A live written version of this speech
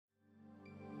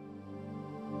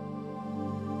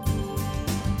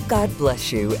God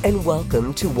bless you and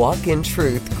welcome to Walk in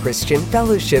Truth Christian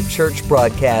Fellowship Church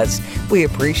broadcast. We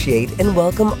appreciate and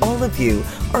welcome all of you,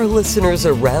 our listeners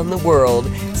around the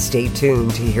world. Stay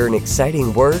tuned to hear an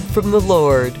exciting word from the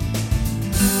Lord.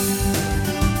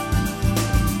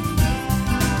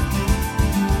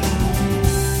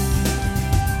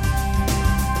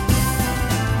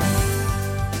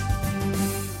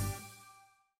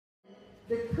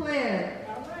 Declare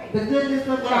the goodness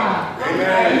of God.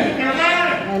 Amen.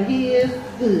 And He is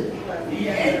good.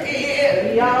 Yes, He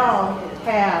is. We all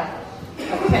have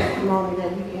a testimony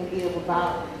that we can give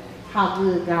about how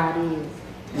good God is,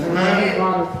 and where He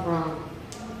brought us from,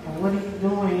 and what He's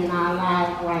doing in our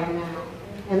lives right now.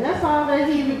 And that's all that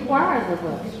He requires of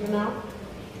us,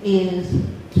 is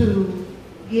to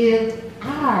give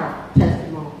our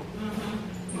testimony.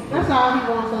 That's all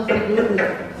He wants us to do,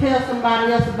 is tell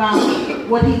somebody else about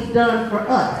what He's done for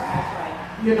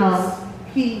us.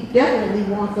 He definitely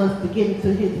wants us to get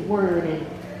into His Word and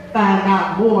find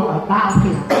out more about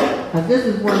Him. Because this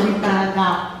is where we find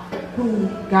out who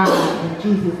God and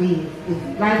Jesus is.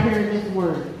 It's right here in this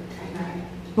Word.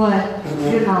 But,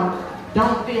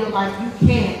 don't feel like you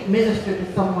can't minister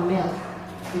to someone else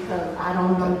because I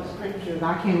don't know the scriptures.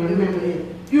 I can't remember it.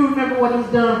 You remember what He's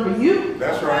done for you?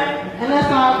 That's right. And that's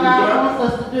all God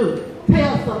wants us to do.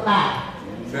 Tell somebody.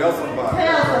 Tell somebody.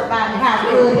 Tell somebody how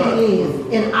good He is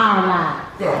in our lives.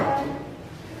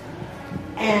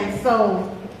 And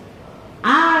so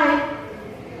I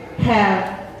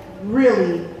have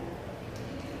really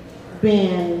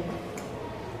been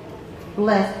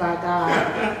blessed by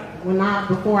God.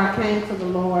 Before I came to the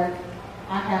Lord,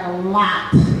 I had a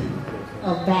lot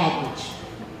of baggage.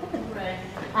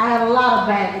 I had a lot of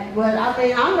baggage, but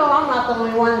I know I'm not the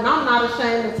only one, and I'm not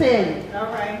ashamed to tell you.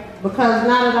 All right. Because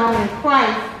now that I'm in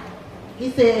Christ, He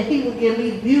said He would give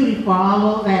me beauty for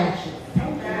all those ashes.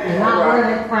 And I wear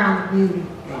that crown of beauty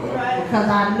because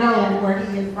I know where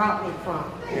He has brought me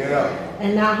from. Yeah.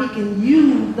 And now He can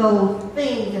use those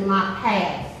things in my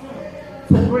past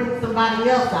to bring somebody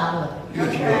else out of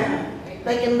it.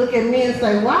 They can look at me and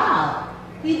say, wow,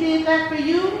 He did that for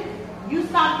you? You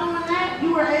stopped doing that?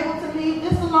 You were able to leave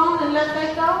this alone and let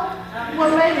that go?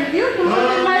 Well, maybe if you do it,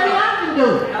 then maybe I can do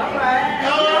it. All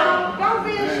right. Don't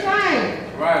be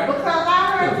ashamed. Right. Because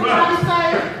I heard somebody say,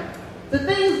 the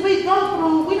things we go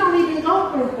through, we don't even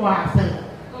go through for ourselves.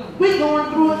 We're going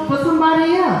through it for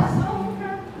somebody else.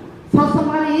 So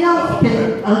somebody else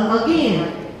can,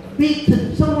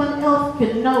 someone else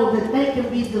can know that they can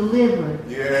be delivered.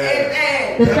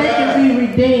 Yeah. That they can be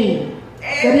redeemed.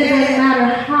 That it doesn't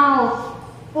matter how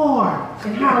far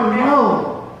and how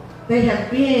low they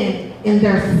have been in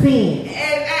their sin.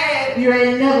 You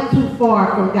ain't never too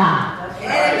far from God. I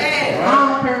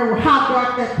don't care how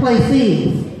dark that place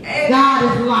is. God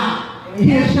is light. And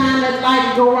He'll shine that light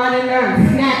and go right in there and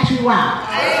snatch you out.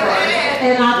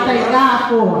 And I thank God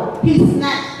for it. He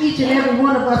snatched each and every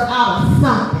one of us out of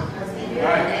something.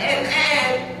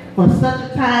 For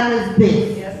such a time as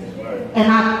this. And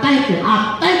I thank Him.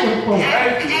 I thank Him for it.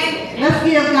 Let's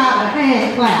give God a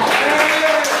hand clap.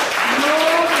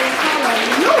 Glory,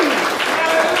 hallelujah.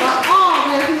 For all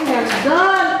that He has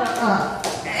done for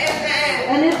us.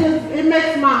 And it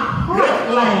makes my heart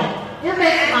glad. It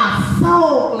makes my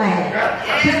soul glad.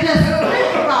 To just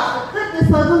think about the goodness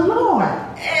of the Lord.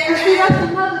 And see, that's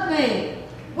another thing.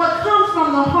 What comes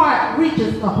from the heart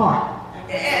reaches the heart.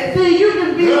 See, you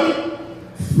can be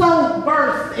so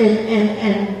versed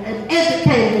and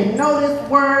educated and know this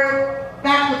word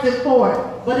backwards and forwards.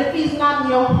 But if He's not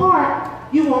in your heart,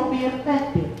 you won't be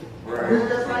affected. Right. It's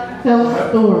just like telling a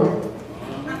story.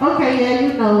 Okay, yeah,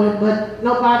 you know it, but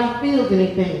nobody feels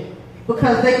anything.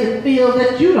 Because they can feel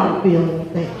that you don't feel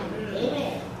anything.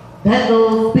 That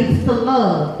goes speaks to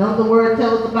love. Don't the word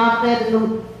tell us about that?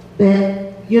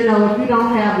 That, if you don't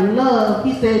have love,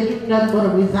 He said you're nothing but a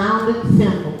resounding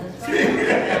cymbal.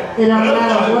 It don't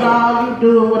matter what all you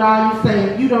do and what all you say.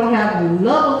 If you don't have the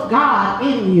love of God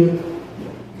in you,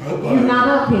 you're not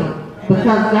of Him.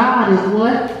 Because God is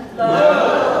what?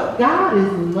 Love. God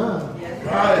is love.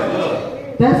 God is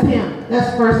love. That's Him.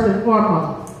 That's first and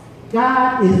foremost.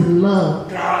 God is love.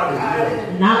 God is love.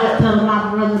 And I was telling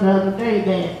my brother the other day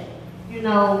that,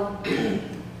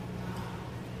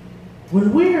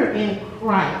 when we're in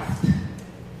Christ,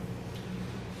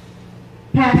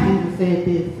 Pastor said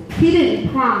this. He didn't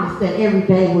promise that every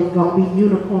day was going to be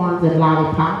unicorns and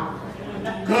lollipops.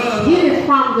 He didn't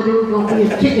promise that it was going to be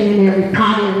a chicken in every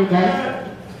pot every day.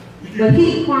 But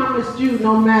He promised you,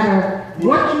 no matter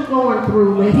what you're going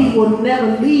through, that He will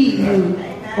never leave you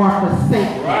or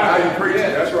forsake you. Right, you preach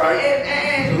it. That's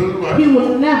right. He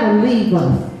will never leave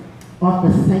us or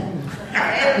forsake us.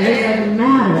 And it doesn't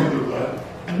matter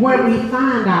where we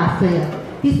find ourselves.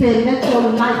 He said, let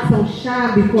your light so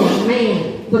shine before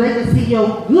men so they can see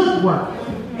your good work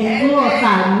and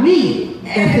glorify me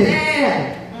that's in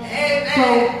heaven. So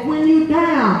when you're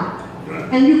down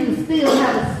and you can still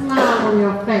have a smile on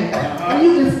your face and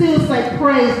you can still say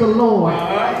praise the Lord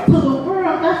to the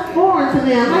world that's foreign to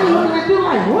them. They looking at you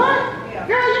like, what?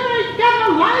 Girl, you ain't got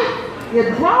no light.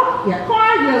 You're broke, your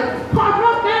car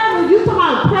broke down and you talking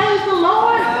about praise the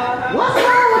Lord? What's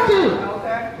wrong with you?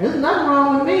 There's nothing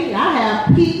wrong with me. I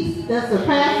have peace that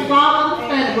surpasses all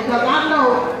understanding because I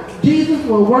know Jesus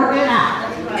will work it out.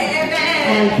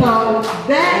 And so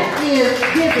that is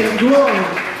giving glory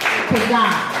to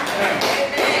God.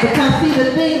 Because see,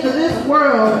 the things of this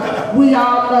world, we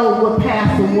all know will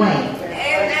pass away.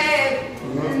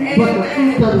 But the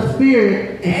fruit of the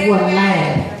Spirit is what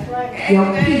lasts. Your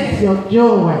peace, your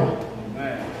joy,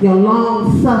 your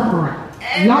long suffering.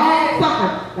 Long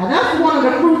suffering. Now that's one of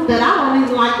the fruits that I don't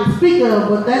even like to speak of,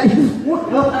 but that is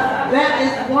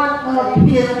one of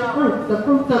his fruits, the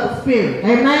fruits of the Spirit.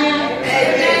 Amen?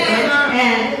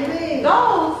 And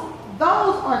those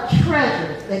are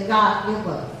treasures that God gives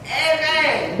us.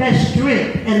 Amen. That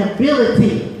strength and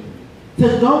ability to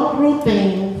go through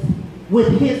things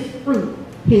with his fruit,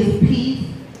 his peace,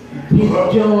 his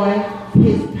joy,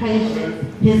 his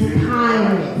patience, his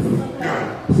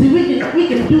kindness. See, we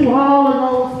can do all of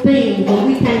those things, but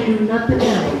we can't do nothing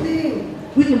else.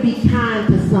 We can be kind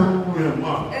to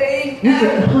someone. We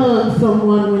can hug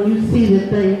someone when you see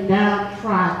that they're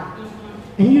downtrodden.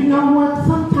 And you know what?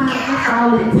 Sometimes that's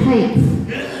all it takes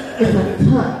is a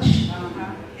touch.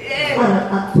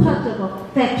 A touch of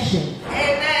affection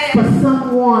for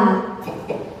someone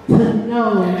to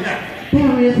know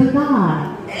there is a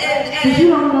God. Because you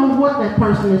don't know what that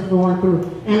person is going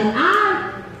through. And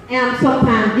I am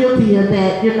sometimes guilty of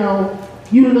that. You know,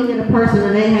 you look at a person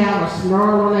and they have a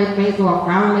snarl on their face or a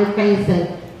frown on their face,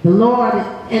 and the Lord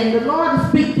will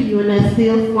speak to you in that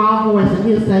still small voice, and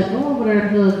he'll say, go over there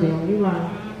and hug them. You're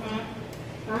like,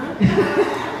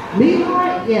 huh? Me,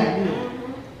 Lord? Yeah.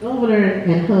 Go over there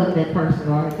and hug that person,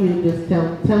 or he'll just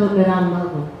tell them that I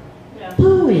love them. Yeah.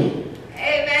 Do it.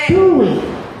 Amen. Do it.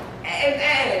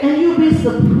 Amen. And you'll be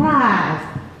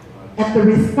surprised at the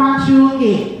response you'll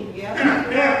get.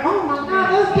 Yeah. Oh my God,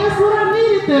 that's just what I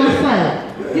needed them to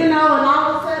say. You know, and all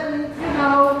of a sudden, you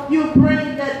know, you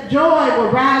bring that joy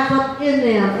will rise up in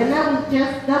them. And that was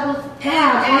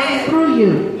God working through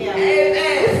you. Yeah.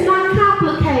 It's not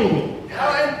complicated.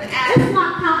 It's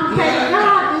not complicated.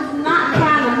 God is not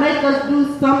trying to make us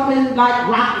do something like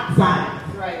rocket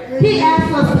science. Right. He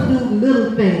asks us to do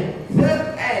little things.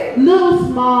 Little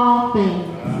small things.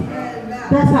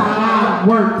 That's how God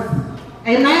works.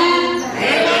 Amen?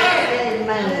 Amen.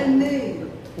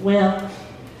 Amen. Well,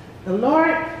 the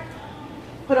Lord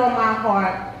put on my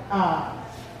heart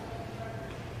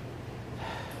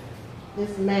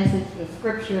this message, the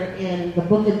scripture in the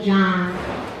book of John.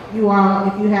 You all,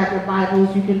 if you have your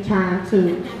Bibles, you can turn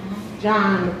to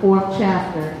John, the 4th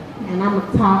chapter. And I'm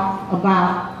going to talk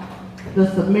about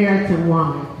the Samaritan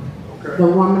woman. Okay. The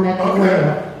woman at the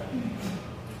well.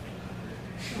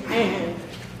 And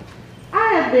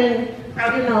I have been,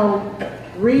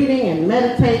 reading and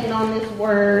meditating on this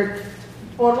word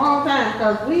for a long time,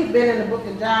 because we've been in the book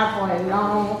of John for a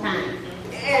long time.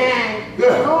 And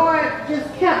the Lord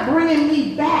just kept bringing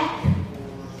me back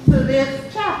to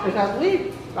this chapter, because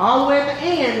we all the way at the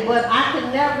end, but I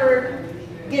could never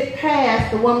get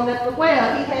past the woman at the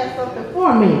well. He had something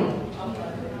for me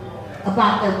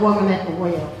about that woman at the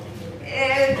well.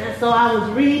 And so I was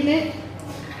reading it,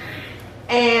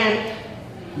 and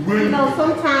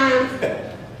sometimes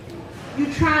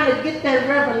you're trying to get that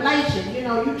revelation.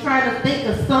 You're trying to think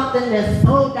of something that's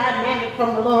so dynamic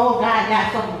from the Lord. God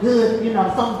got something good,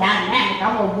 something dynamic.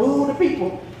 I'm going to rule the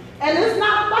people. And it's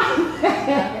not about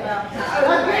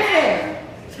that. Again,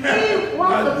 He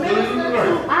wants to minister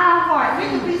to our heart. It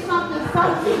can be something so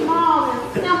small and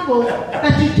simple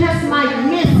that you just might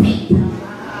miss it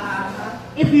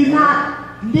if you're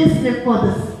not listening for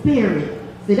the Spirit.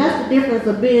 See, that's the difference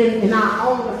of being in our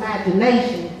own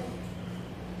imagination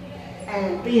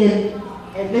and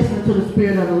listening to the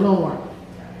Spirit of the Lord.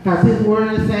 Because His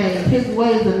word is saying His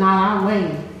ways are not our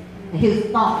ways, and His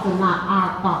thoughts are not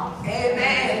our thoughts.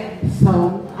 Amen.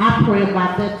 So I pray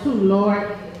about that too,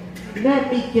 Lord.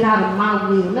 Let me get out of my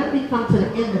will. Let me come to the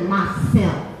end of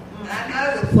myself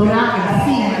so that I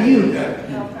can see you.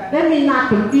 Let me not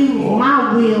confuse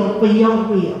my will for your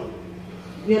will.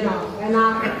 And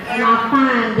I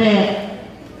find that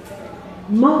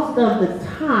most of the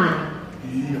time,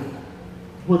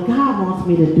 what God wants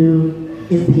me to do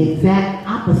is the exact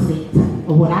opposite of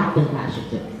or what I think I should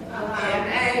do.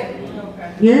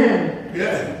 Amen. Yeah.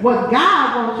 Yeah. What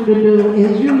God wants you to do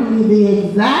is usually the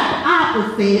exact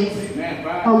opposite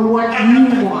of what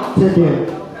you want to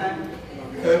do.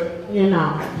 You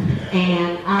know,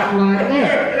 and I've learned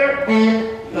that. And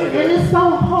it's so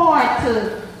hard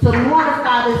to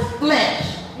mortify this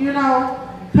flesh, you know,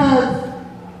 because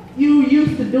you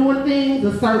used to doing things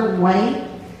a certain way.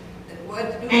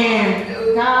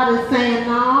 And God is saying,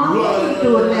 no, you don't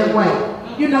do it that way.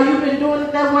 You know, you've been doing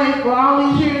it that way for all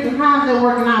these years, and how's that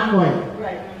working out for you?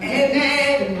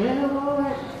 Amen. Well,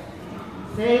 Lord,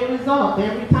 same result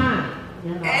every time.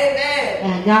 You know? Amen.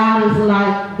 And God is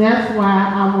like, that's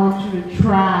why I want you to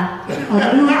try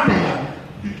a new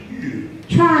thing.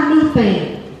 Try a new thing.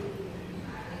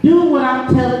 Do what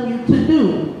I'm telling you to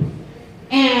do.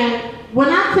 And when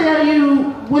I tell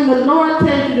you, when the Lord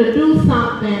tells you to do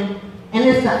something, and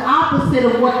it's the opposite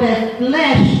of what that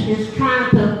flesh is trying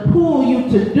to pull you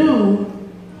to do,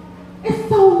 it's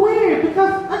so weird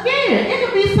because, again, it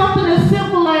could be something as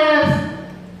simple as,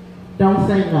 don't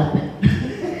say nothing.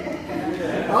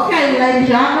 Okay, ladies,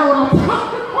 y'all know what I'm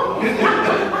talking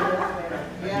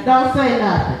about. Don't say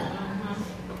nothing.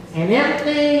 And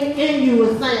everything in you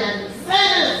is saying, say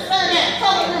this, say that,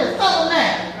 tell them this, tell them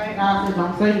that. God said,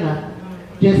 don't say nothing.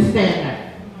 Just stand there.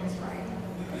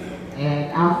 And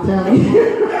I'm telling you.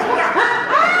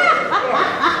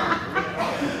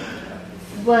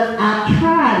 But I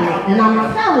tried it, and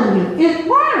I'm telling you, it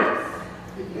works.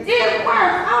 It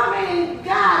works. I mean,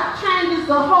 God changes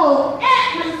the whole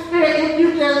atmosphere if you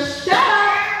just shut up,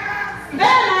 stand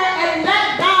there, and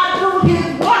let God do His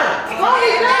work. Won't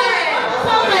He do it?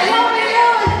 Something, won't He do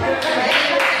it?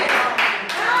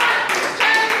 God can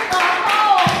change the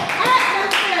whole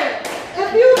atmosphere if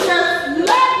you just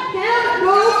let Him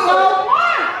do the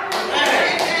work.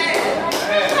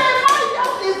 You say, my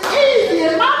yoke is easy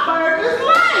and my burden is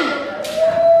light.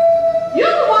 You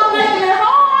the one making it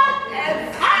hard.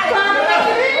 I'm trying to make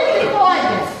it easy for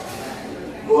you.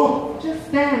 Just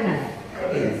stand there.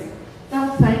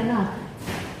 Don't say nothing.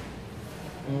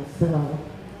 And so,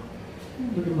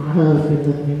 look at my husband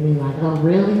looking at me like, oh,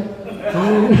 really? How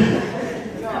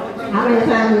many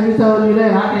times have you told you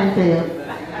that? I can't tell.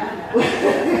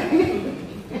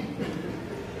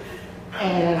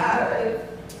 And,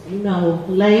 you know,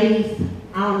 ladies,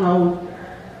 I don't know,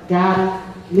 God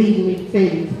is leading me to say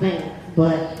these things,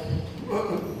 but,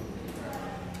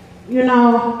 you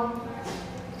know,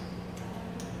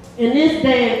 in this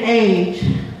day and age,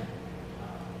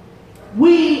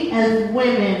 we as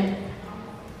women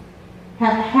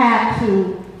have had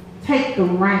to take the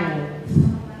reins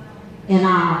in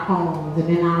our homes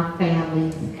and in our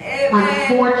families.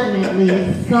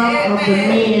 Unfortunately, some of the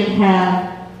men have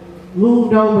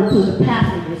moved over to the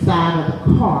passenger side of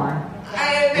the car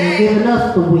and given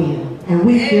us the wheel. And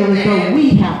we feel as though we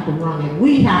have to run it,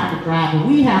 we have to drive it,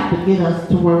 we have to get us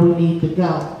to where we need to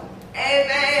go.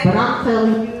 But I'm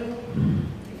telling you,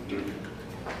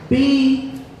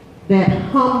 be that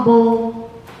humble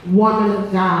woman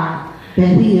of God that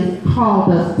He has called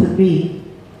us to be.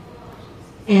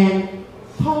 And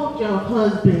hold your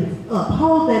husbands up.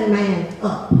 Hold that man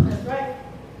up. That's right.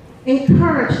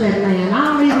 Encourage that man. I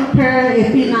don't even care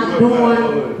if he's not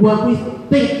doing what we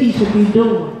think he should be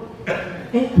doing.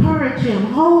 Encourage him.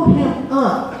 Hold him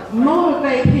up.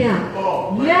 Motivate him.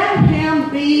 Let him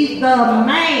be the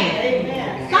man.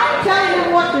 Amen. Stop telling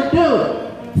him what to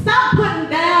do. Stop putting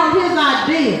down his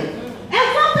ideas. And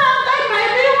sometimes they may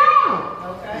be wrong.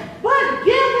 Okay. But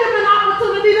give him an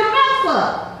opportunity to mess up.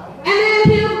 And then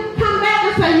he'll come back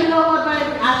and say, you know what,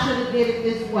 baby, I should have did it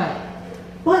this way.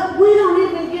 But we don't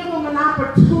even give him an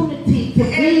opportunity to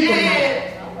be the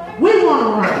man. We want to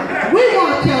run. We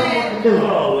want to tell him what to do.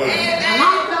 And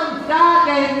I'm telling you, God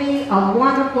gave me a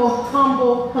wonderful,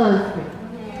 humble husband.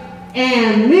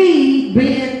 And me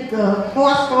being the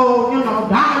forceful,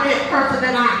 dominant person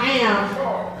that I am,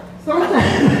 sometimes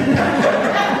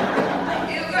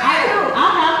I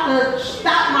have to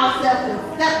stop myself and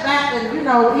step back and, even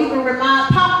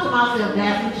talk to myself,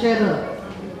 Daphne, shut up.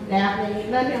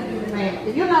 Daphne, let him be the man.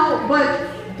 But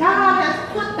God has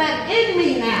put that in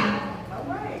me now.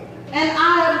 And I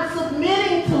am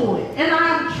submitting to it. And I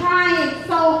am trying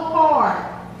so hard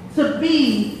to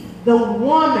be the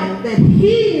woman that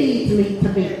He needs me to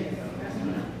be.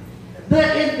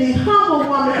 The humble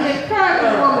woman, the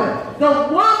encouraging woman, the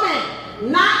woman,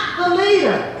 not the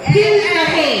leader. He's the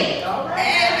head.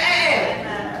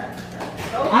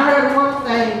 I heard one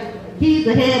say, he's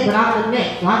the head, but I'm the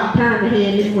neck, so I can turn the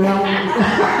head anywhere I want to.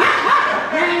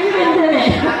 Man, you didn't hear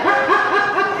that.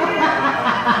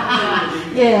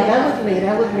 Yeah, that was me.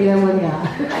 That wasn't God.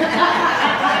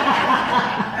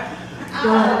 So,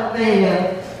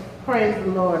 yeah, praise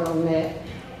the Lord on that.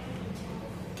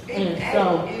 And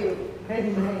so,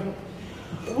 amen.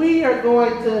 We are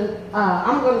going to,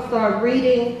 I'm going to start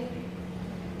reading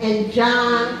in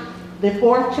John, the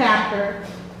 4th chapter,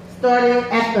 starting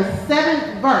at the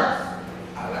 7th verse.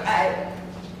 All right.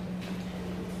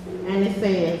 And it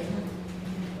says,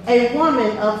 a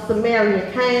woman of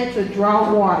Samaria came to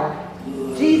draw water.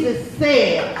 Jesus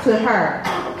said to her,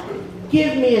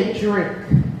 give me a drink.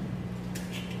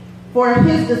 For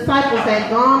his disciples had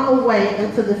gone away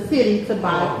into the city to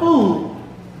buy food.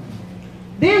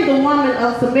 Then the woman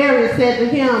of Samaria said to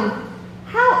him,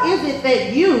 how is it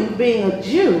that you, being a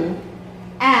Jew,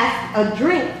 ask a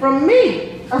drink from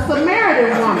me, a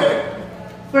Samaritan woman?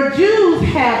 For Jews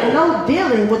have no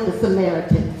dealing with the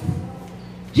Samaritans.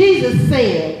 Jesus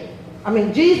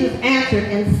answered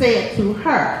and said to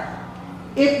her,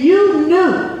 if you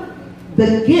knew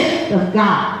the gift of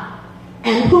God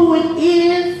and who it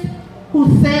is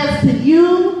who says to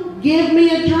you, give me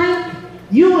a drink,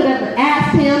 you would have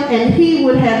asked him and he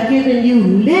would have given you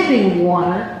living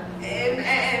water.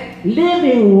 Amen.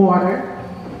 Living water.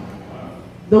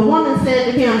 The woman said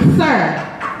to him,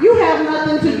 sir, you have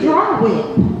nothing to draw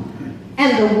with,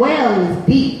 and the well is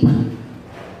deep.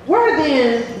 Where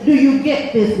then do you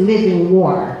get this living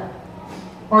water?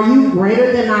 Are you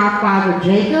greater than our father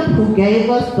Jacob, who gave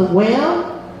us the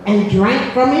well and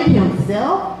drank from it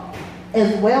himself,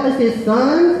 as well as his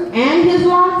sons and his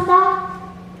livestock?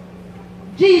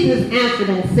 Jesus answered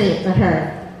and said to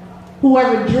her,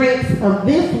 whoever drinks of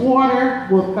this water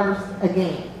will thirst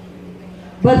again.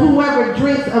 But whoever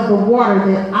drinks of the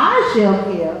water that I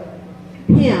shall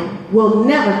give him will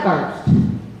never thirst.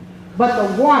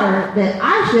 But the water that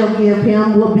I shall give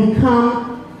him will become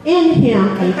in him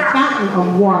a fountain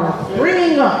of water,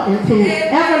 springing up into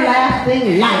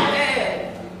everlasting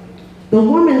life. The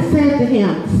woman said to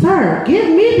him, sir, give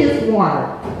me this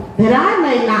water, that I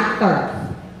may not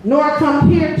thirst, nor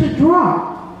come here to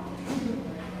draw.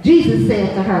 Jesus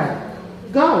said to her,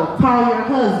 go, call your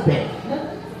husband,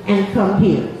 and come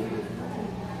here.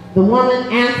 The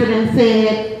woman answered and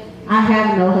said, I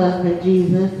have no husband,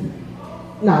 Jesus.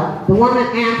 No, the woman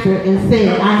answered and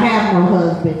said, I have no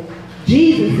husband.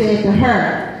 Jesus said to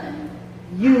her,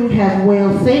 you have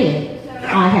well said,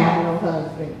 I have no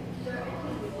husband.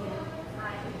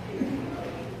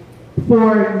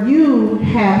 For you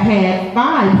have had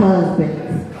 5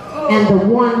 husbands, and the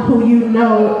one who you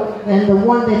know, and the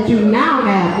one that you now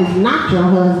have is not your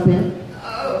husband,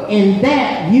 and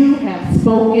that you have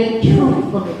spoken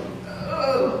truthfully.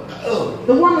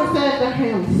 The woman said to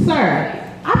him, sir,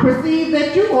 I perceive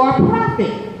that you are a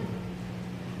prophet.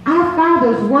 Our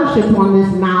fathers worship on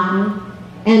this mountain,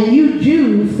 and you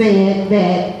Jews said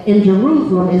that in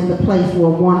Jerusalem is the place where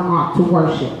one ought to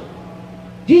worship.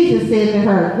 Jesus said to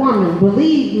her, woman,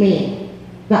 believe me,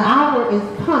 the hour is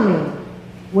coming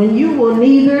when you will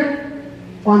neither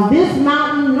on this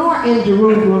mountain nor in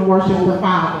Jerusalem worship the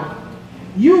Father.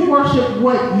 You worship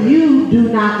what you do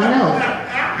not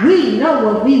know. We know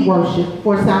what we worship,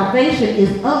 for salvation is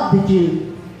of the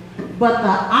Jews. But the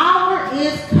hour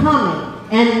is coming,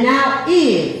 and now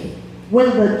is, when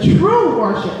the true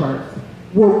worshipers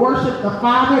will worship the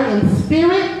Father in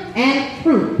spirit and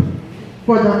truth.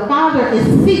 For the Father is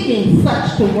seeking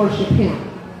such to worship him.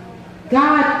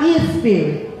 God is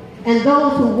spirit, and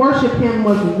those who worship him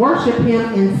must worship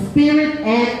him in spirit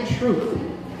and truth.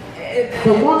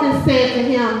 The woman said to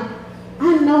him,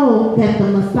 I know that the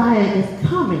Messiah is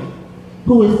coming,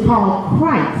 who is called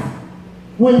Christ.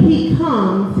 When he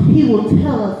comes, he will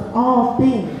tell us all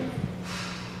things.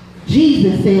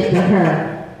 Jesus said to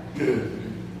her,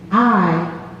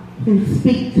 I who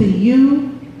speak to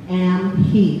you am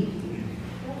he.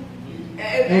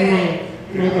 Amen.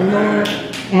 May the Lord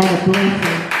add a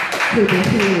blessing to the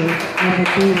hearing and the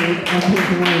doing of his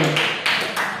word.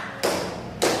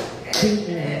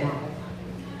 Amen.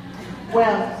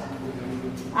 Well,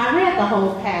 I read the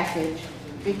whole passage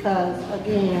because,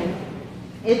 again,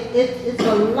 it's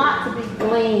a lot to be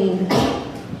gleaned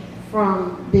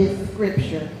from this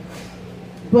scripture.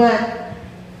 But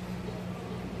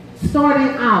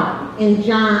starting out in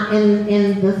John,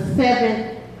 in the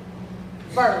 7th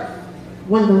verse,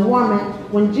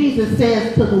 when Jesus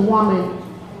says to the woman,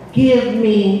 give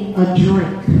me a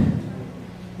drink.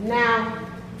 Now,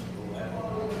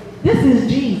 this is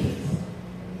Jesus.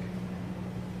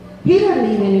 He doesn't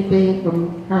need anything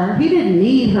from her. He didn't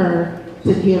need her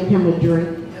to give him a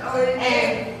drink.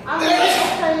 And I mean,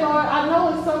 okay, Lord, I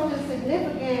know it's something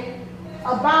significant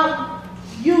about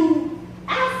you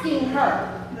asking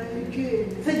her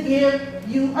to give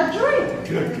you a drink.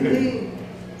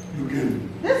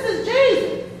 This is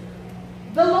Jesus,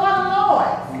 the Lord of Lords.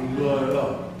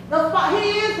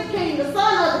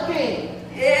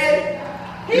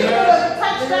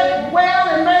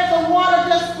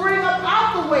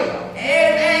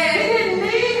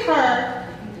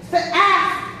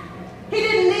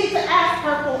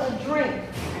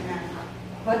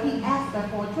 but he asked her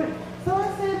for a drink. So I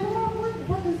said, Lord,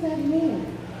 what does that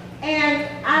mean?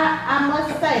 And I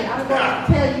must say, I'm going to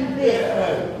tell you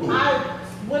this. I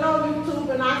went on YouTube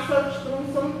and I searched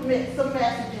through some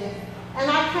messages,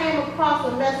 and I came across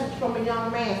a message from a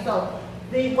young man. So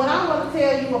what I'm going to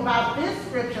tell you about this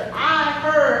scripture, I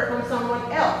heard from someone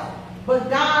else, but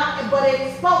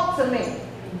it spoke to me.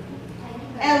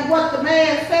 And what the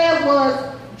man said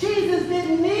was, Jesus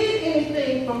didn't need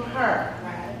anything from her,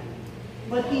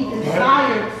 but he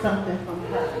desired something from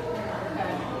her.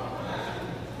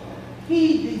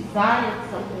 He desired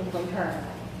something from her.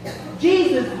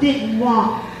 Jesus didn't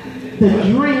want the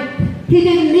drink. He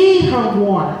didn't need her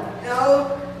water.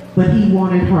 No. But he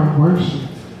wanted her worship.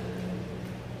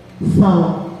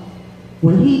 So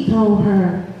when he told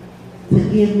her to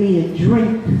give me a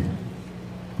drink,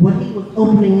 what he was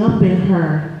opening up in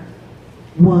her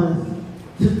was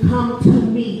to come to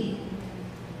me,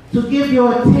 to give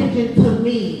your attention to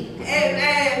me,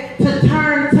 Amen. to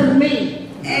turn to me,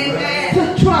 Amen.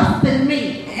 to trust in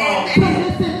me, Amen. to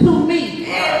listen to me.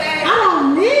 Amen. I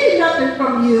don't need nothing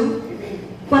from you,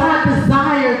 but I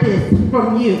desire this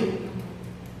from you.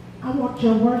 I want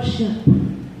your worship.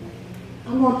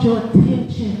 I want your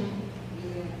attention.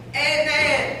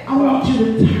 Amen. I want you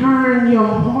to turn your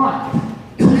heart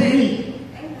to me.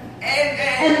 Amen.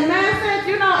 And the man said,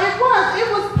 it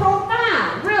was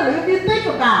profound, really, if you think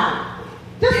about it.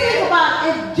 Just think about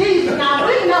if Jesus, now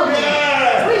we know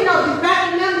that. We know that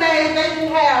back in them days, they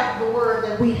didn't have the word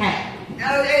that we have.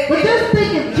 No, they But didn't. just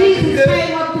think if Jesus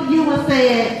came up to you and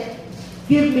said,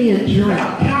 give me a drink.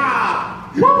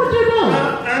 What would you do?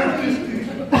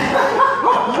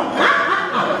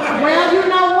 Well, you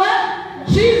know what?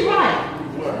 She's right.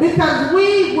 Because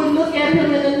we would look at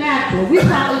him in the natural. We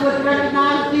probably wouldn't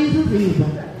recognize Jesus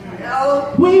either.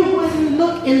 No. We wouldn't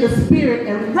look in the spirit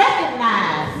and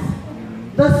recognize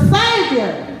the Savior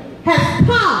has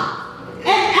come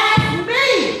and asked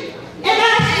me and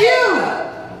asked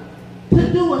you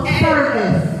to do a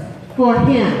service for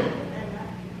him.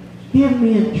 Give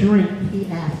me a drink, he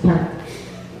asked her.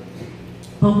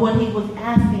 But what he was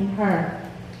asking her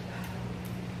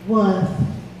was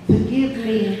to give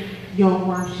me your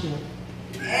worship.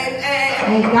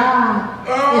 And God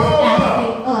is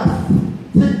asking us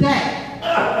today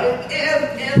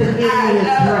to give me a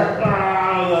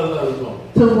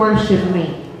drink, to worship me,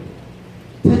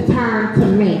 to turn to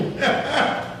me,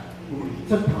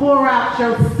 to pour out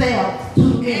yourselves to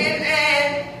me.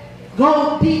 Amen.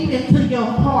 Go deep into your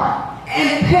heart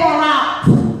and pour out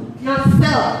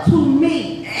yourself to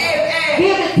me. Amen.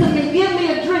 Give it to me. Give me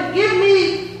a drink.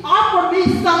 Offer me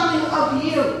something of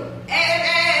you.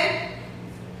 Amen.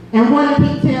 And what did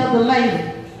he tell the lady?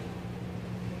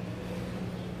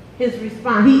 His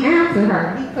response, he answered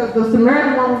her, because the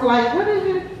Samaritan one was like, what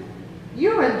is it?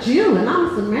 You're a Jew and I'm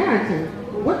a Samaritan.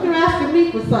 What you asking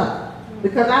me for something?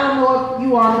 Because I don't know if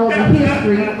you all know the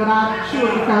history, but I'm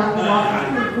sure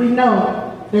because we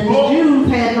know that the Jews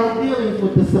had no dealings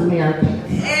with the Samaritans.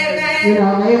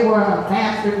 Amen. They were a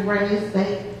bastard race.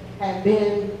 They had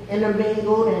been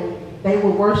intermingled and they were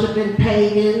worshiping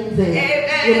pagans and,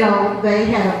 they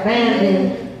had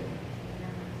abandoned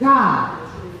God.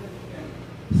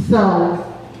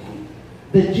 So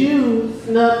the Jews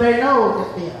snubbed their nose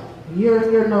at them.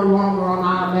 You're no longer on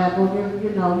our level.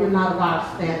 You're not of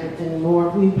our standards anymore.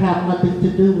 We have nothing to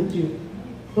do with you.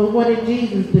 But what did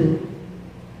Jesus do?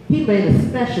 He made a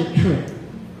special trip.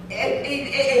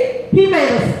 He made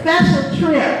a special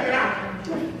trip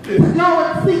to go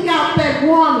and seek out that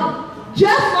woman.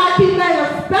 Just like he made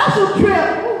a special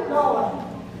trip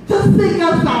to seek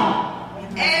us out.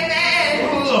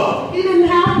 Amen. He didn't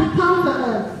have to come to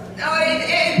us. No, he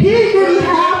didn't. He didn't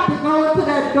have to go into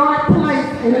that dark place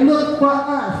and look for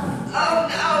us.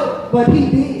 Oh, But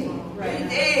he did. no. He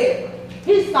did.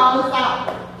 He sought us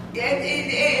out. Yes, he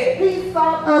did. He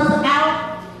sought us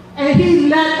out and he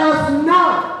let us know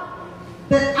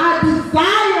that I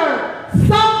desire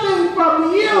something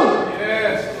from you.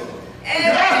 Yes.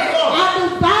 Amen. I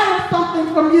desire something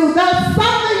from you. There's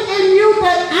something in you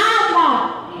that I want.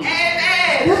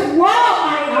 Amen. This world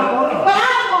might not want it, but I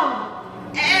want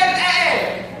Amen.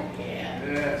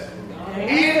 Yes. it.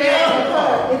 He said,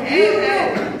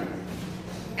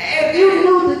 if you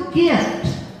knew the gift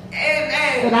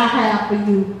that I have for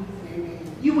you,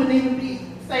 you wouldn't even be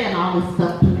saying all this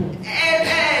stuff to me.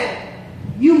 Amen.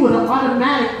 You would have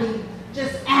automatically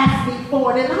just asked me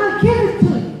for it and I'd give it to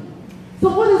you. So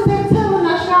what is that telling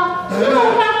us, y'all? You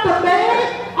don't have to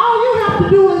beg. All you have to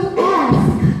do is ask.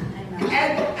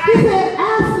 He said,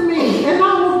 ask me and I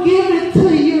will give it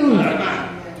to you.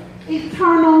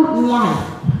 Eternal life.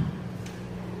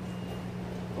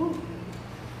 Ooh,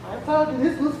 I told you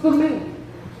this was for me.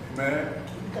 Man.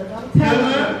 Because I'm telling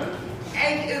you,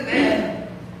 Thank you, man.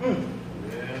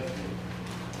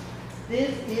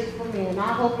 this is for me. And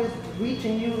I hope it's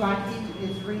reaching you like he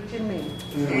is reaching me.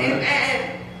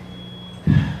 Amen.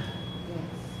 Yes.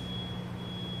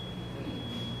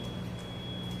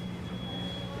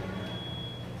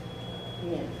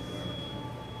 Yes.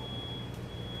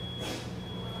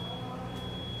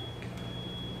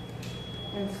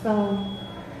 And so,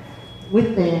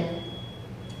 with that,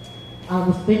 I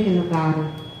was thinking about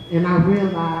it, and I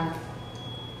realized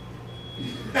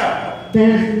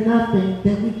there's nothing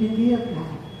that we can give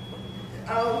God.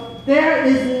 Oh, There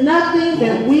is nothing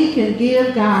that we can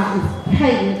give God as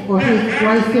payment for his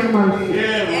grace and mercy.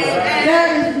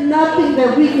 There is nothing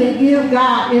that we can give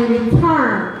God in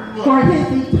return for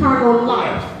his eternal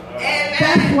life.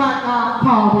 That's why God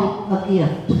called it a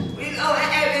gift. we go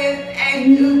heaven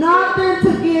and do. Nothing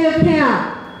to give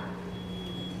him.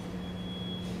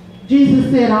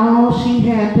 Jesus said all she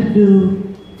had to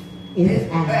do is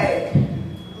ask.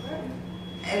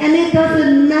 And it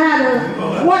doesn't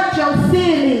matter what your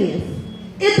sin is.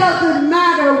 It doesn't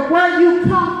matter where you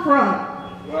come from.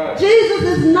 Jesus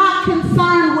is not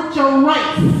concerned with your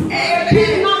race.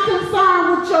 He's not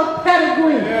concerned with your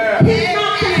pedigree. He's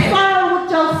not concerned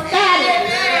with your status.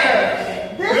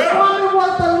 This woman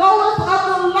was the lowest of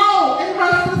the low in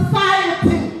her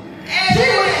society. She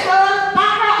was served by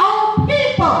her own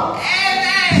people.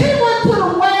 She went to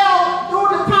the well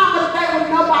during the time of the day when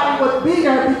nobody would be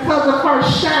there because of her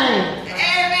shame.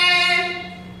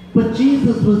 But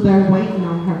Jesus was there waiting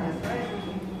on her.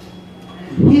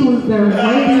 He was there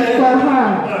waiting for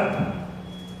her.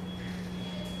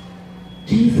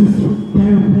 Jesus was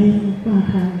there waiting for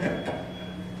her.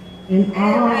 And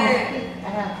all he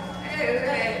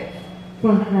asked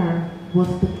for her was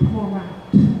to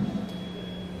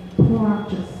pour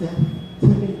out yourself to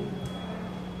me.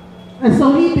 And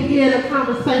so he began a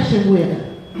conversation with her.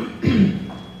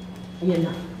 You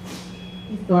know,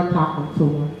 he started talking to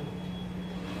her.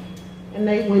 And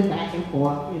they went back and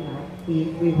forth, you know.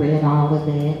 We read all of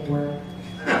that where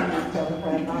he was telling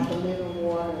her about the living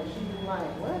water, and she was like,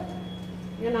 what?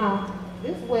 You know,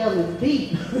 this well is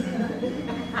deep.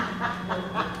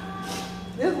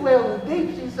 This well is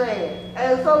deep, she said.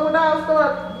 And so when I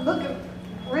started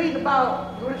reading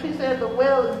about when she said the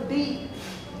well is deep,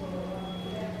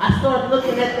 I started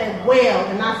looking at that well,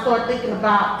 and I started thinking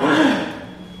about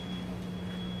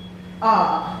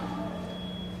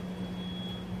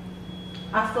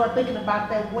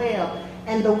that well.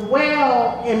 And the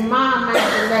well, in my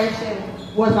imagination,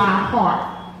 was our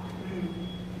heart.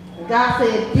 God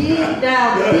said, dig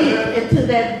down deep into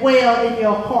that well in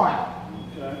your heart.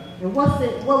 And what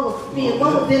was in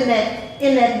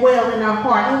that well in our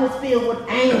heart? It was filled with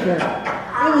anger.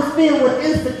 It was filled with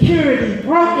insecurity,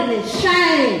 brokenness,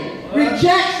 shame,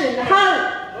 rejection,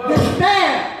 hurt,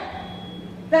 despair.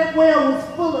 That well was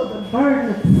full of the burden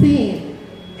of sin.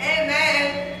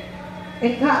 Amen.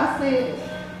 And God said,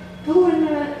 go in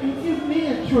there and give me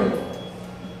a drink.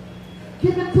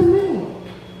 Give it to me.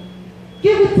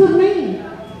 Give it to me.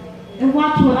 And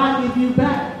watch what I give you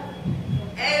back.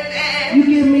 Amen. You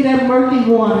give me that murky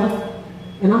water,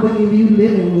 and I'm going to give you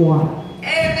living water.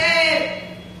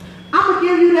 Amen. I'm going to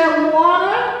give you that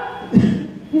water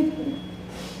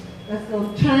that's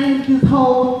going to change this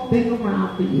whole thing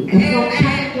around for you. It's going to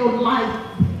change your life.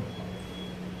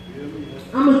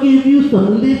 I'm going to give you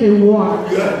some living water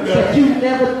that you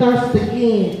never thirst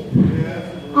again.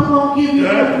 I'm going to give you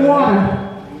that water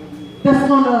that's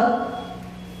going to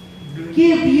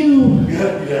give you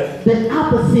the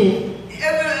opposite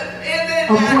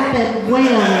of what that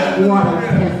well of water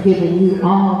has given you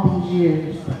all these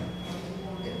years.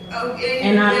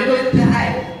 And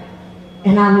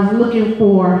I was looking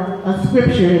for a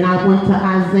scripture, and I went to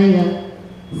Isaiah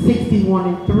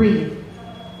 61:3.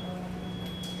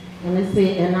 And it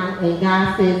said, and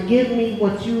God says, give me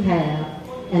what you have,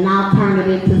 and I'll turn it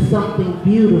into something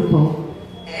beautiful.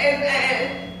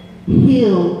 Amen.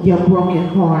 Heal your broken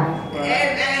heart.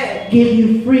 Amen. Give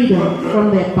you freedom from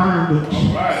that bondage.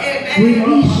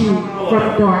 Release you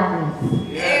from darkness.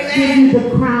 Give you the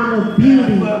crown of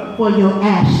beauty for your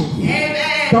ashes.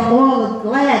 The oil of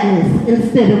gladness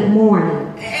instead of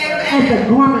mourning. And the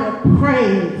garment of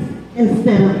praise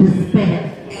instead of despair.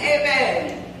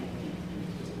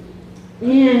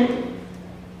 And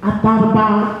I thought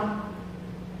about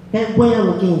that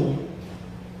well again.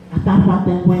 I thought about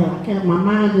that well. My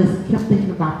mind just kept thinking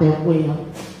about that well.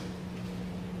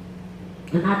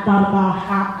 And I thought about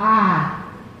how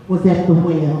I was at the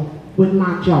well with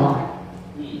my jar.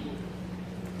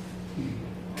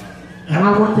 And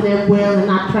I went to that well and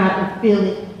I tried to fill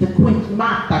it to quench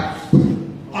my thirst.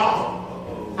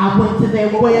 I went to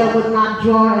that well with my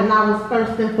jar and I was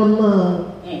thirsting for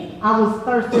love. I was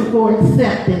thirsting for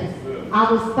acceptance.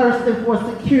 I was thirsting for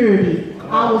security.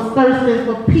 I was thirsting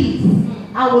for peace.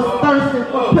 I was thirsting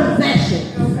for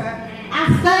possessions. I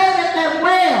stayed at that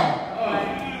well.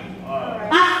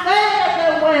 I stayed at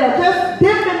that well, just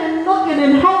dipping and looking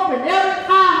and hoping. Every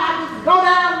time I just go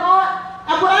down, Lord.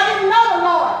 But I didn't know the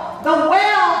Lord. The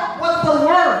well was the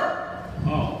word.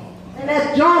 And that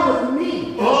jar was me.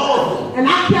 And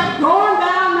I kept going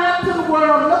down there to the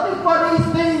world looking for these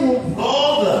things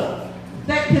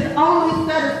that could only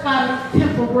satisfy me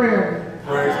temporarily.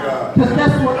 Praise God. Because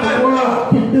that's what the world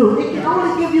can do. It can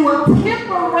only give you a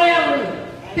temporary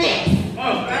fix.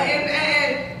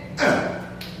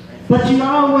 But you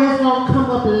always gonna come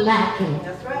up lacking.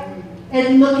 That's right.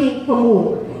 And looking for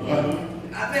more.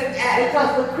 Because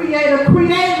the Creator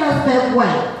created us that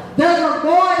way. There's a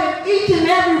void in each and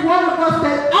every one of us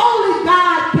that only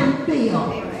God can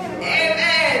fill. Amen.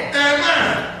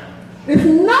 There's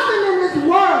nothing in this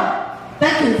world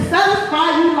that can satisfy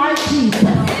you like Jesus. I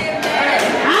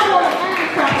want a hand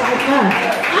clap like that.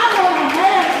 I want a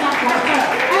hand clap like that.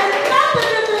 And nothing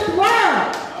in this world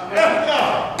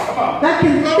that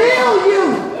can fill you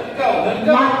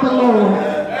like the Lord.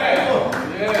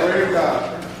 Praise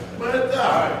God.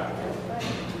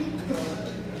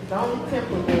 It's only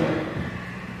temporary.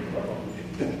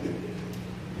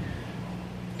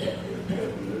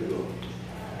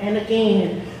 And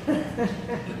again,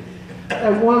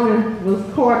 a woman was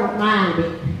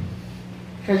court-minded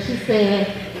because she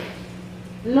said,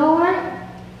 Lord,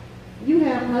 you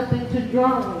have nothing to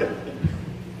draw with.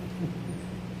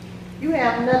 You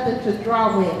have nothing to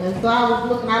draw with. And so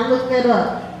I looked that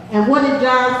up. And what did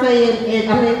John say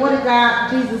what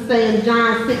did Jesus say in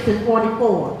John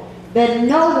 6:44? That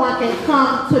no one can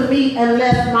come to me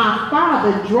unless my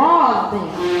Father draws them.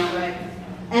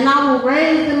 And I will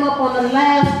raise them up on the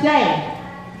last day.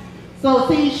 So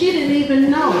see, she didn't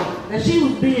even know that she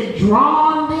was being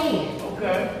drawn in.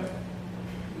 Okay.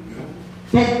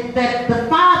 That the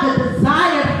Father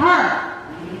desired her.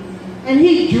 And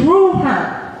he drew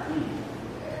her.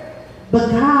 But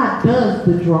God does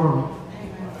the drawing.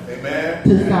 Amen.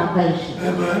 To salvation.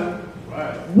 Amen.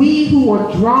 Right. We who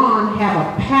are drawn have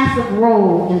a passive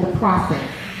role in the process.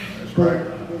 That's right.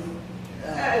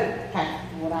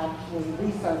 What I was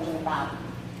researching about.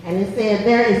 And it said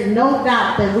there is no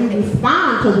doubt that we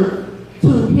respond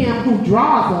to him who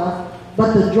draws us,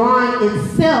 but the drawing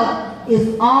itself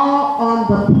is all on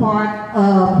the part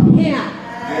of him.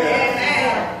 Yes.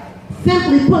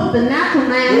 Simply put, the natural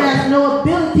man has no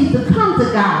ability to come to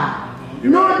God,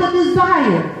 nor the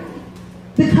desire,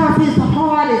 because his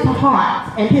heart is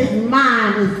hard and his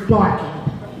mind is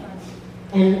darkened.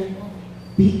 And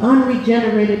the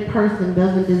unregenerated person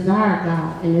doesn't desire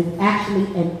God and is actually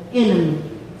an enemy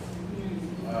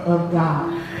of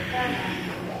God.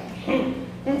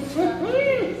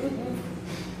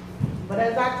 But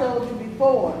as I told you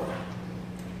before,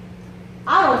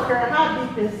 I don't care how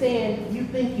deep in sin you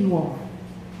think you are.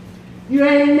 You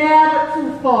ain't never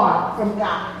too far from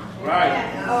God. Right.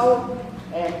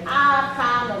 And I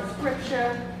found a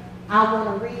scripture I want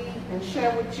to read and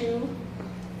share with you,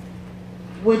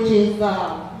 which is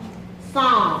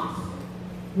Psalms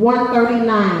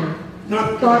 139,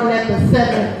 starting at the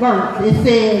 7th verse. It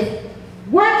says,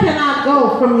 where can I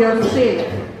go from your spirit?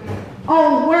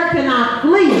 Oh, where can I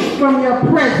flee from your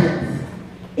presence?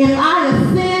 If I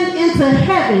ascend into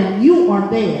heaven, you are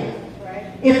there.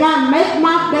 Right. If I make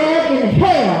my bed in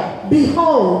hell,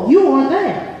 behold, you are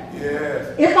there.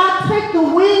 Yes. If I take the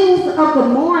wings of the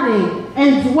morning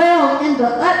and dwell in the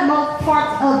utmost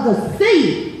parts of the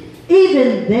sea,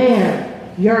 even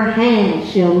there your hand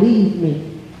shall lead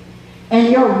me, and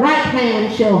your right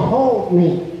hand shall hold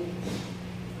me.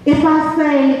 If I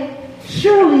say,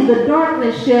 surely the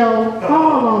darkness shall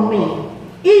fall on me,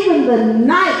 even the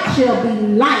night shall be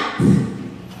light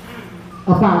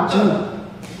about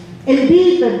you.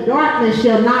 Indeed, the darkness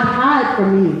shall not hide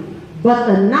from you, but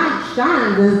the night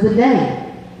shines as the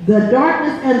day. The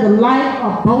darkness and the light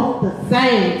are both the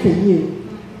same to you.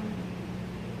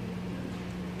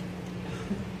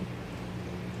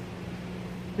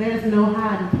 There's no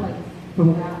hiding place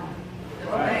from God.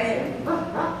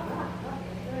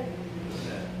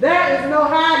 There is no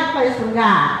hiding place from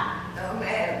God.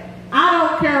 I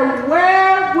don't care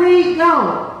where we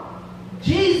go.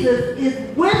 Jesus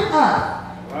is with us.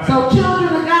 Right. So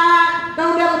children of God,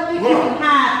 don't ever think you can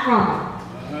hide from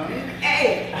him.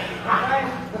 Hey,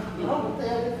 I'm going to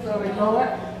tell this story, Lord.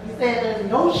 You said there's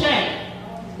no shame.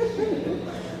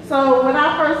 So when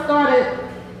I first started,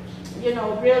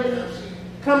 really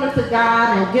coming to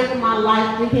God and giving my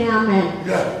life to Him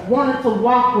and wanted to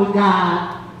walk with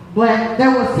God. But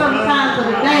there were some times of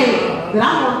the day that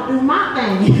I want to do my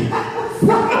thing.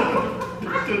 So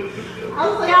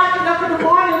I'll say I get up in the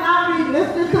morning and I'll be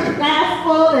listening to the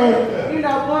gospel and,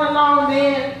 going along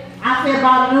there. I say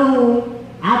about noon,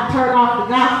 I turn off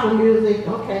the gospel music.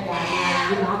 Okay,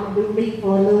 guys, I'm going to do me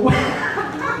for a little while. I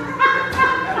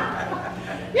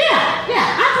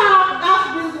turn off the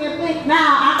gospel music and think now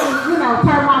I can,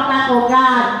 turn my back on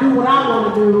God and do what I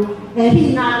want to do, and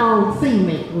He's not going to see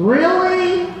me.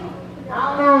 Really?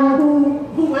 I don't know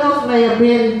who else may have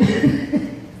been.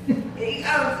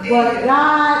 But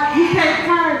God, you can't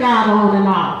turn God on and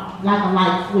off like a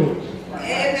light switch.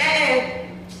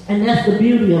 Amen. And that's the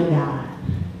beauty of God.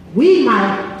 We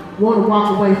might want to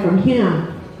walk away from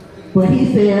Him, but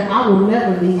He said, I will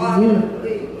never leave you.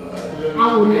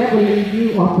 I will never leave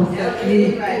you or forsake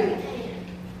you.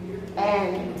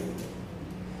 And,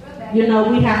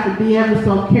 we have to be ever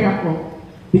so careful,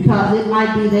 because it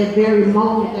might be that very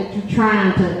moment that you're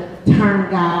trying to turn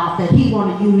God off, that He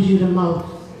want to use you the most.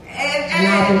 And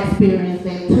I've experienced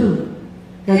that too.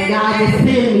 Because God will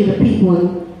send me to people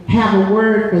and have a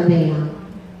word for them.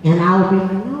 And I will be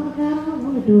like, no, God, I don't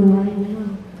want to do it right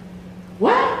now.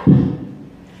 What?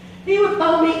 He would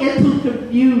throw me into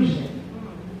confusion.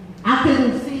 I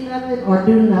couldn't see nothing or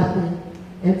do nothing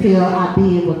until I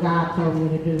did what God told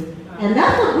me to do. And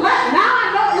that's a blessing. Now I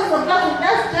know it's a blessing.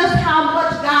 That's just how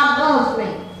much God loves me.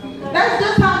 That's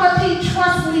just how much He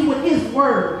trusts me with His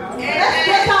word. That's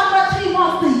just how much He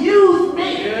wants to use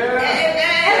me.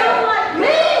 And I'm like,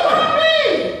 me? What me?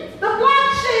 The black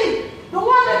sheep. The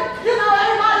one that,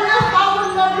 everybody else thought was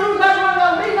going to do nothing, wasn't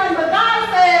going to leave nothing. But God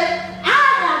said, I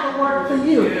have a work for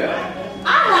you.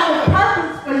 I have a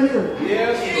purpose for you.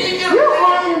 You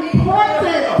are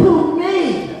important to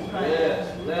me.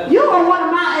 You are one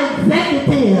of my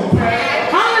executives.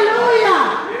 Hallelujah.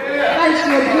 Thank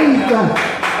you, Jesus.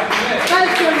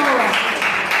 Thank you, Lord.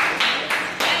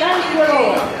 Thank you,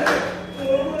 Lord.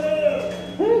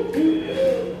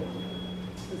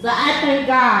 So I thank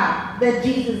God that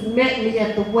Jesus met me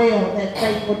at the well that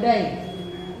fateful day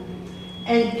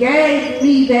and gave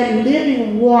me that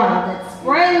living water that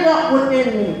sprang up within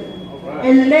me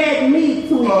and led me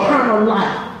to eternal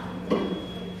life.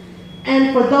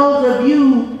 And for those of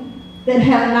you that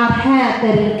have not had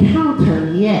that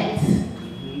encounter yet,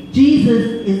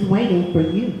 Jesus is waiting for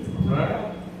you.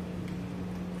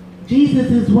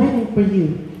 Jesus is waiting for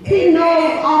you. He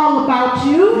knows all about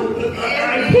you.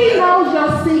 He knows your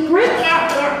secrets.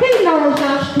 He knows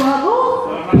your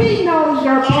struggles. He knows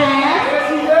your past.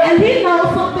 And He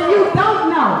knows something you don't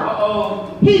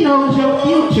know. He knows your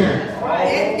future.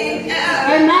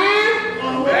 Amen?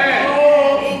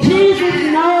 Jesus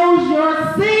knows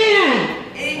your sin.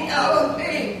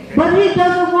 But He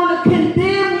doesn't want to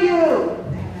condemn you.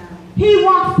 He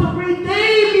wants to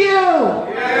redeem you.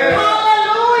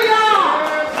 Hallelujah.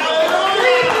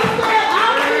 Jesus said, I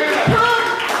didn't come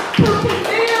to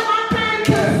condemn, I came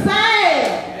to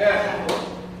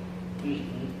save.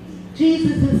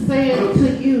 Jesus is saying to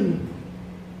you,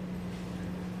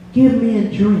 give me a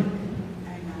drink.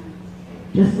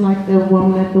 Just like that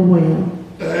woman at the well.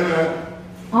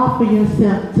 Offer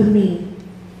yourself to me.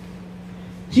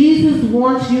 Jesus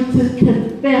wants you to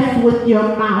confess with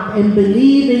your mouth and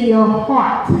believe in your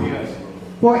heart.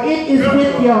 For it is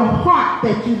with your heart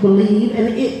that you believe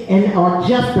and are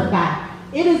justified.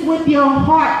 It is with your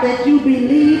heart that you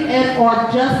believe and are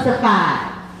justified.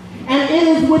 And it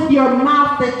is with your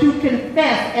mouth that you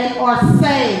confess and are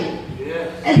saved.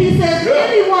 And He says,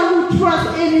 anyone who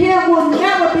trusts in Him will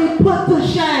never be put to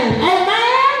shame.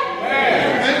 Amen?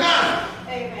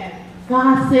 Amen.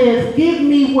 God says, give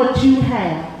me what you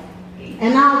have,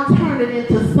 and I'll turn it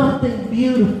into something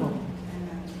beautiful.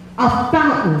 A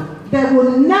fountain that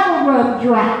will never run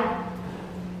dry.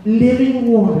 Living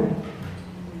water.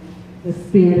 The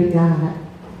Spirit of God.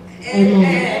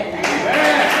 Amen.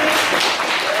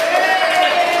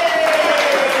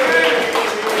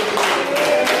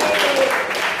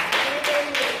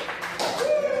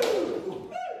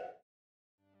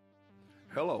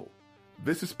 Hello,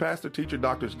 this is Pastor Teacher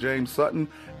Dr. James Sutton,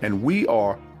 and we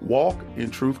are Walk in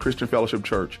Truth Christian Fellowship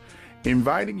Church,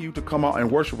 inviting you to come out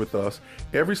and worship with us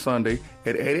every Sunday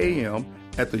at 8 a.m.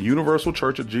 at the Universal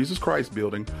Church of Jesus Christ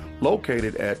building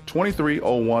located at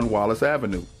 2301 Wallace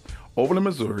Avenue, Overland,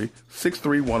 Missouri,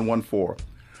 63114.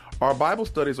 Our Bible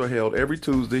studies are held every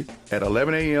Tuesday at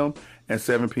 11 a.m. and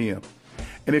 7 p.m.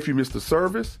 And if you miss the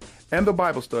service and the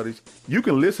Bible studies, you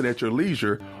can listen at your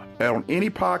leisure on any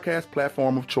podcast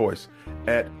platform of choice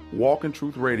at Walk in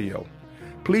Truth Radio.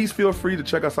 Please feel free to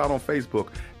check us out on Facebook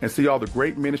and see all the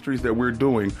great ministries that we're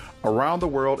doing around the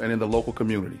world and in the local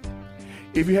community.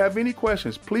 If you have any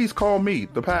questions, please call me,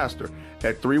 the pastor,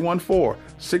 at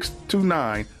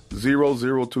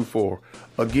 314-629-0024.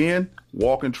 Again,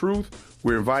 Walk in Truth.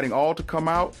 We're inviting all to come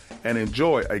out and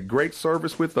enjoy a great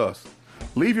service with us.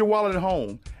 Leave your wallet at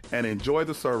home and enjoy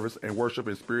the service and worship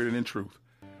in spirit and in truth.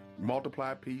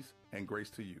 Multiply peace and grace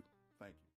to you.